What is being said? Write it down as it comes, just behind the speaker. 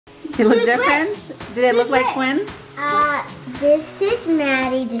They look different? Do they look like twins? This is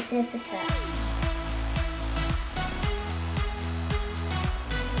Maddie, this is Priscilla.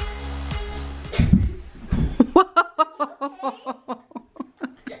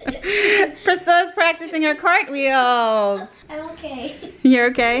 Priscilla's practicing her cartwheels. I'm okay. You're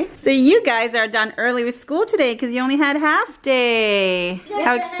okay? So you guys are done early with school today because you only had half day.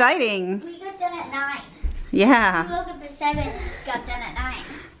 How exciting. We got done at 9. Yeah. We woke up at 7, got done at 9.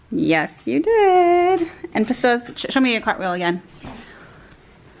 Yes, you did. And Priscilla's, show me your cartwheel again.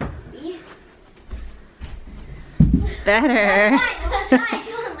 Better. I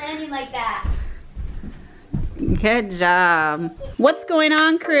wasn't landing like that. Good job. What's going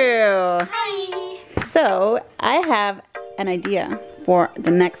on, crew? Hi. So, I have an idea for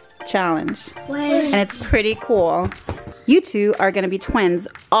the next challenge. And it's pretty cool. You two are going to be twins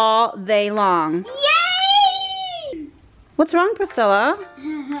all day long. Yay! What's wrong, Priscilla?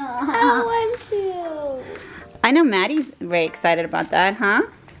 I want to. I know Maddie's very excited about that, huh?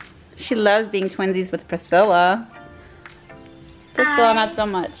 She loves being twinsies with Priscilla. Priscilla, not so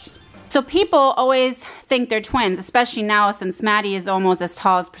much. So people always think they're twins, especially now since Maddie is almost as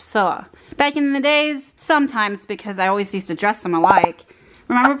tall as Priscilla. Back in the days, sometimes because I always used to dress them alike.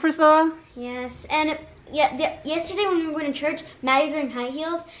 Remember, Priscilla? Yes, and yesterday when we were going to church, Maddie was wearing high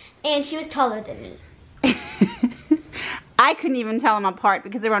heels, and she was taller than me. I couldn't even tell them apart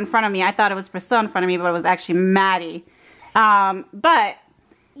because they were in front of me. I thought it was Priscilla in front of me, but it was actually Maddie. But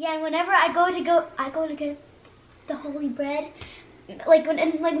yeah, and whenever I go to get the holy bread, like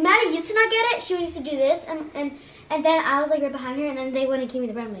Maddie used to not get it. She used to do this, and then I was like right behind her, and then they wouldn't give me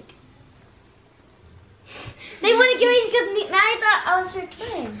the bread. I'm like, they wouldn't give me because Maddie thought I was her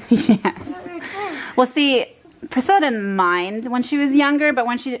twin. Yes. I thought we were twins. Well, see, Priscilla didn't mind when she was younger, but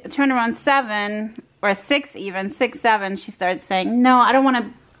when she turned around 7 or 6 even, 6, 7, she started saying, no, I don't want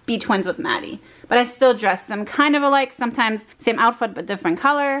to be twins with Maddie. But I still dress them kind of alike, sometimes same outfit but different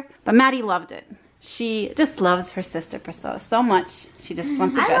color. But Maddie loved it. She just loves her sister Priscilla so much. She just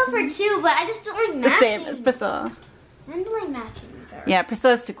wants to dress I love her too, but I just don't like the matching. same as Priscilla. I don't like matching with her. Yeah,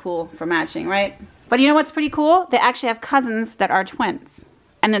 Priscilla's too cool for matching, right? But you know what's pretty cool? They actually have cousins that are twins.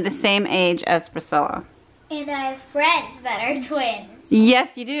 And they're the same age as Priscilla. And I have friends that are twins.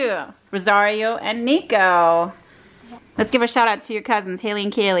 Yes, you do. Rosario and Nico. Let's give a shout out to your cousins, Haley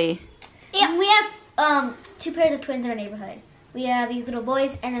and Kaylee. Yeah, we have 2 pairs of twins in our neighborhood. We have these little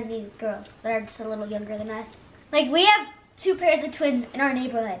boys and then these girls that are just a little younger than us. Like, we have 2 pairs of twins in our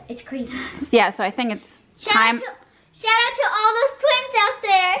neighborhood. It's crazy. Yeah, so I think it's time. Shout out to all those twins out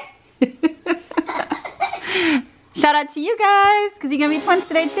there. Shout out to you guys, because you're going to be twins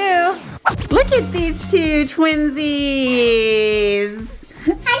today too. Look at these 2 twinsies.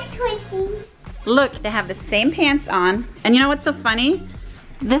 Hi, twinsies. Look, they have the same pants on. And you know what's so funny?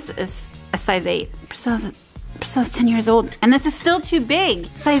 This is a size 8. Priscilla's 10 years old. And this is still too big.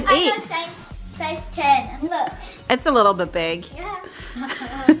 Size 8. I got size 10. Look. It's a little bit big. Yeah.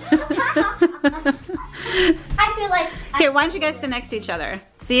 I feel like... Here, why don't you guys stand next to each other?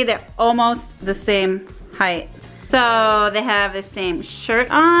 See, they're almost the same height. So they have the same shirt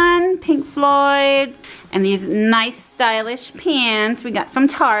on, Pink Floyd, and these nice stylish pants we got from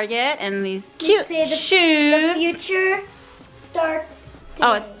Target, and these cute shoes. The future starts today.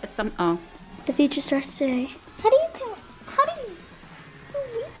 Oh, it's some, oh. The future starts today. How do you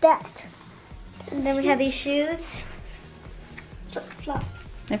read that? And then we have these shoes.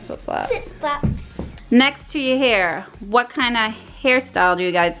 Flip-flops. They're flip-flops. Flip-flops. Next to your hair, what kind of hairstyle do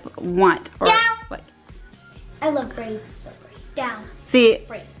you guys want? Or Down. what? I love braids. So braids. Down. See,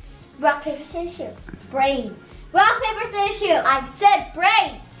 Braids. Rock, paper, scissors, shoe. Braids. Rock, paper, scissors, shoe. I said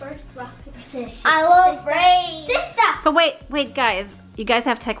braids. First, rock, paper, scissors, shoe. I love braids. Sister. but wait guys. You guys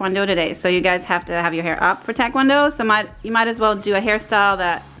have Taekwondo today, so you guys have to have your hair up for Taekwondo, so you might as well do a hairstyle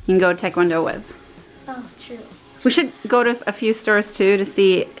that you can go to Taekwondo with. Oh, true. We should go to a few stores too to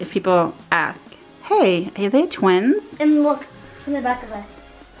see if people ask, hey, are they twins? And look from the back of us.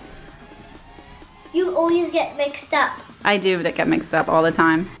 You always get mixed up. I do get mixed up all the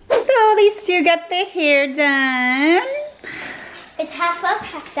time. So these 2 got their hair done. It's half up,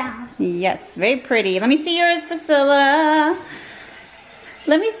 half down. Yes, very pretty. Let me see yours, Priscilla.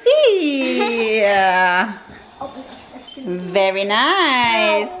 Let me see. Very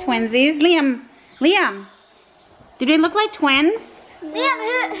nice. Twinsies. Liam, do they look like twins?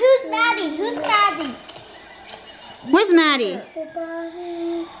 Liam, who's Maddie? Who's Maddie? Where's Maddie?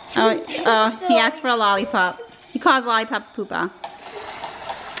 Oh, he asked for a lollipop. He calls lollipops poopa.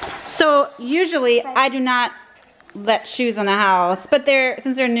 So usually I do not let shoes in the house, but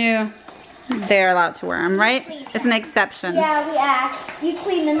since they're new, they're allowed to wear them, right? It's an exception. Yeah, we asked. You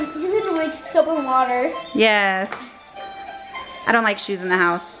clean them. You clean them with soap and water. Yes. I don't like shoes in the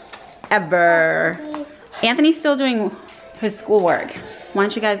house. Ever. Anthony's still doing his schoolwork. Why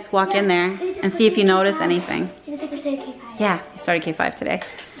don't you guys walk in there and see if you notice anything? He's like, K5. Yeah, he started K5 today.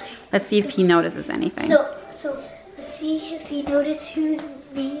 Let's see if he notices anything. No, so let's see if he notices who's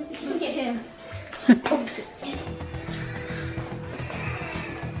me. Look at him. Oh, yes.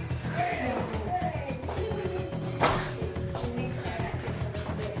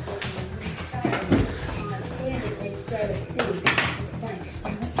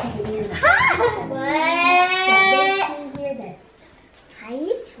 What? Are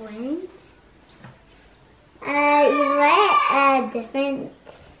you twins? You look different.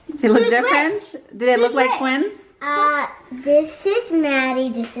 They look different? Do they look like twins? This is Maddie,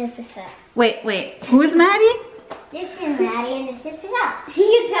 this is Priscilla. Wait. Who is Maddie? This is Maddie and this is Priscilla. He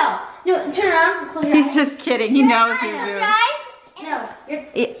can tell. No, turn around, close your eyes. He's just kidding. He knows who's Close who. your eyes. No.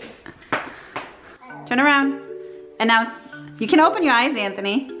 Turn around. And now you can open your eyes,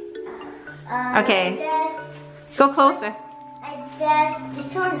 Anthony. Okay. Go closer. I guess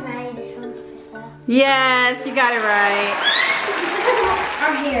this one's Maddie, this one's Priscilla. Yes, you got it right.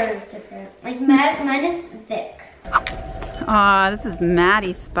 Our hair is different. Like mine is thick. Aw, this is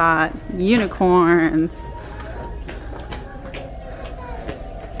Maddie's spot. Unicorns.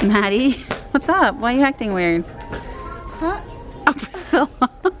 Maddie, what's up? Why are you acting weird? Huh? Oh, Priscilla.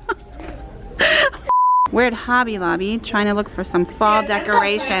 We're at Hobby Lobby trying to look for some fall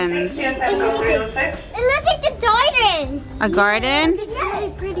decorations. It looks like the garden. A garden? It's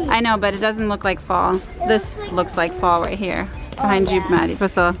really pretty. I know, but it doesn't look like fall. This looks like fall right here. Behind you, Maddie.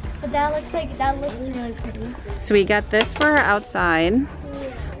 Priscilla. But that looks really pretty. So we got this for our outside.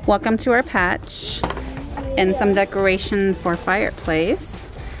 Welcome to our patch. And some decoration for fireplace.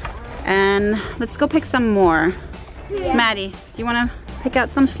 And let's go pick some more. Yeah. Maddie, do you want to pick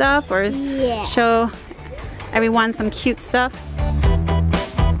out some stuff or show everyone some cute stuff?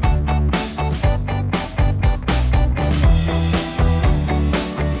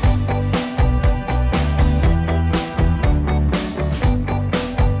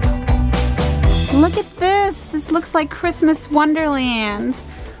 Look at this. This looks like Christmas Wonderland.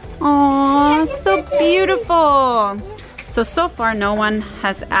 Oh, so beautiful. So far no one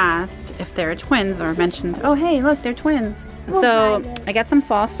has asked if they're twins or mentioned, oh hey, look, they're twins. So I got some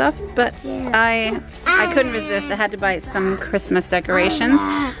fall stuff, but I couldn't resist. I had to buy some Christmas decorations.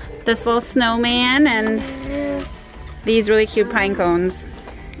 This little snowman and these really cute pine cones.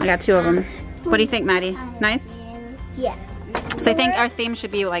 I got 2 of them. What do you think, Maddie? Nice? Yeah. So I think our theme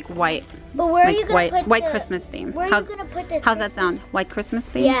should be like white. But where like are you gonna put white the, Christmas theme. Where are you gonna put the How's that sound? White Christmas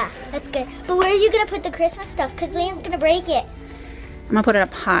theme? Yeah, that's good. But where are you gonna put the Christmas stuff? Cause Liam's gonna break it. I'm gonna put it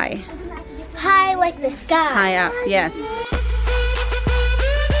up high. High like the sky. High up, yes.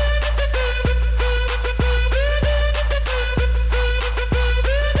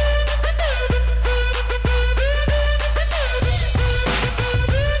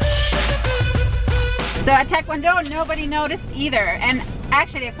 So at Taekwondo, nobody noticed either. And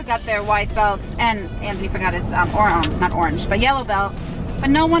actually, they forgot their white belts, and Anthony forgot his not orange, but yellow belt.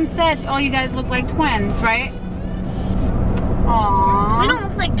 But no one said, oh, you guys look like twins, right? Aww. We don't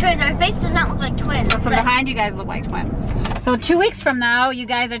look like twins. Our face does not look like twins. But from behind, you guys look like twins. So 2 weeks from now, you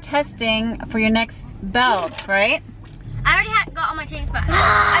guys are testing for your next belt, right? I already got all my chains, but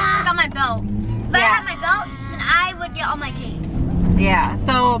I just got my belt. If I had my belt, then I would get all my chains. Yeah,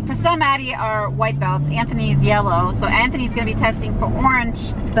 so Priscilla and Maddie are white belts, Anthony's yellow, so Anthony's gonna be testing for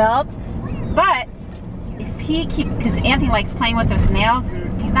orange belt, but if he because Anthony likes playing with his nails,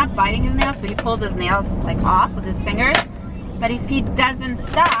 and he's not biting his nails, but he pulls his nails like off with his fingers, but if he doesn't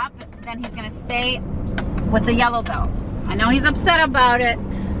stop, then he's gonna stay with the yellow belt. I know he's upset about it,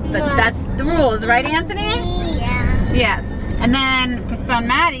 but that's the rules, right, Anthony? Yeah. Yes, and then Priscilla and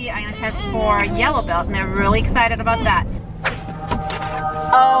Maddie are gonna test for yellow belt, and they're really excited about that.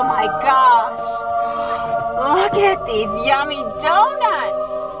 Oh my gosh! Look at these yummy donuts!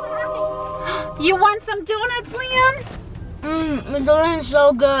 You want some donuts, Liam? The donut's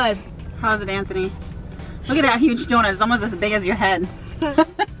so good. How's it, Anthony? Look at that huge donut. It's almost as big as your head.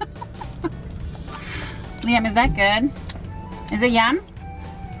 Liam, is that good? Is it yum?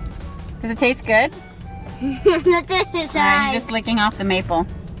 Does it taste good? He's You're just licking off the maple.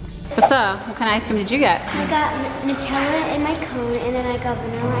 Priscilla, what kind of ice cream did you get? I got Nutella in my cone, and then I got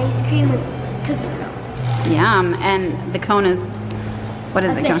vanilla ice cream with cookie crumbs. Yum, and the cone is, what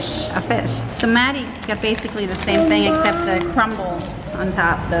is it? Fish. A fish. So Maddie got basically the same thing except the crumbles on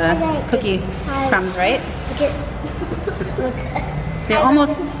top, the cookie crumbs, right? Look. So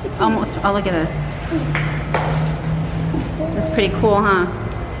almost, oh look at this. That's pretty cool, huh?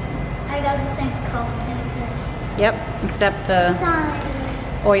 I got the same color. Yep, except the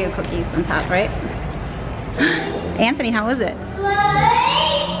Oreo cookies on top, right? Anthony, how is it?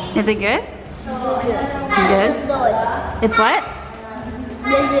 Is it good? Good? It's what?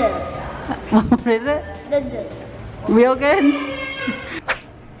 What is it? Real good?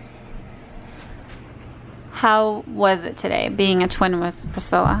 How was it today, being a twin with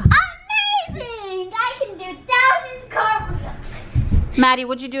Priscilla? Amazing! I can do 1,000 cartwheels. Maddie,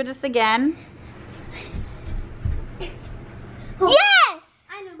 would you do this again? Yes!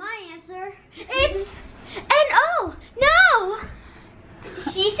 I know my answer. It's an O. No!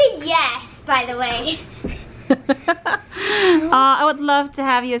 She said yes, by the way. I would love to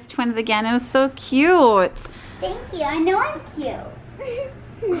have you as twins again. It was so cute. Thank you. I know I'm cute.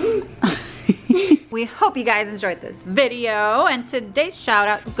 We hope you guys enjoyed this video, and today's shout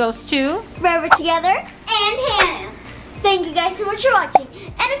out goes to Forever Together and Hannah. Thank you guys so much for watching.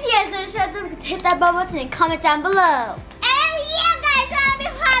 And if you guys want to shout out, hit that bell button and comment down below. And if you guys want to be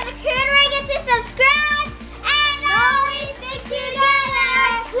part of the crew, don't forget to subscribe and always stick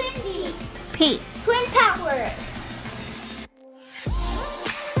together, twinsies. peace.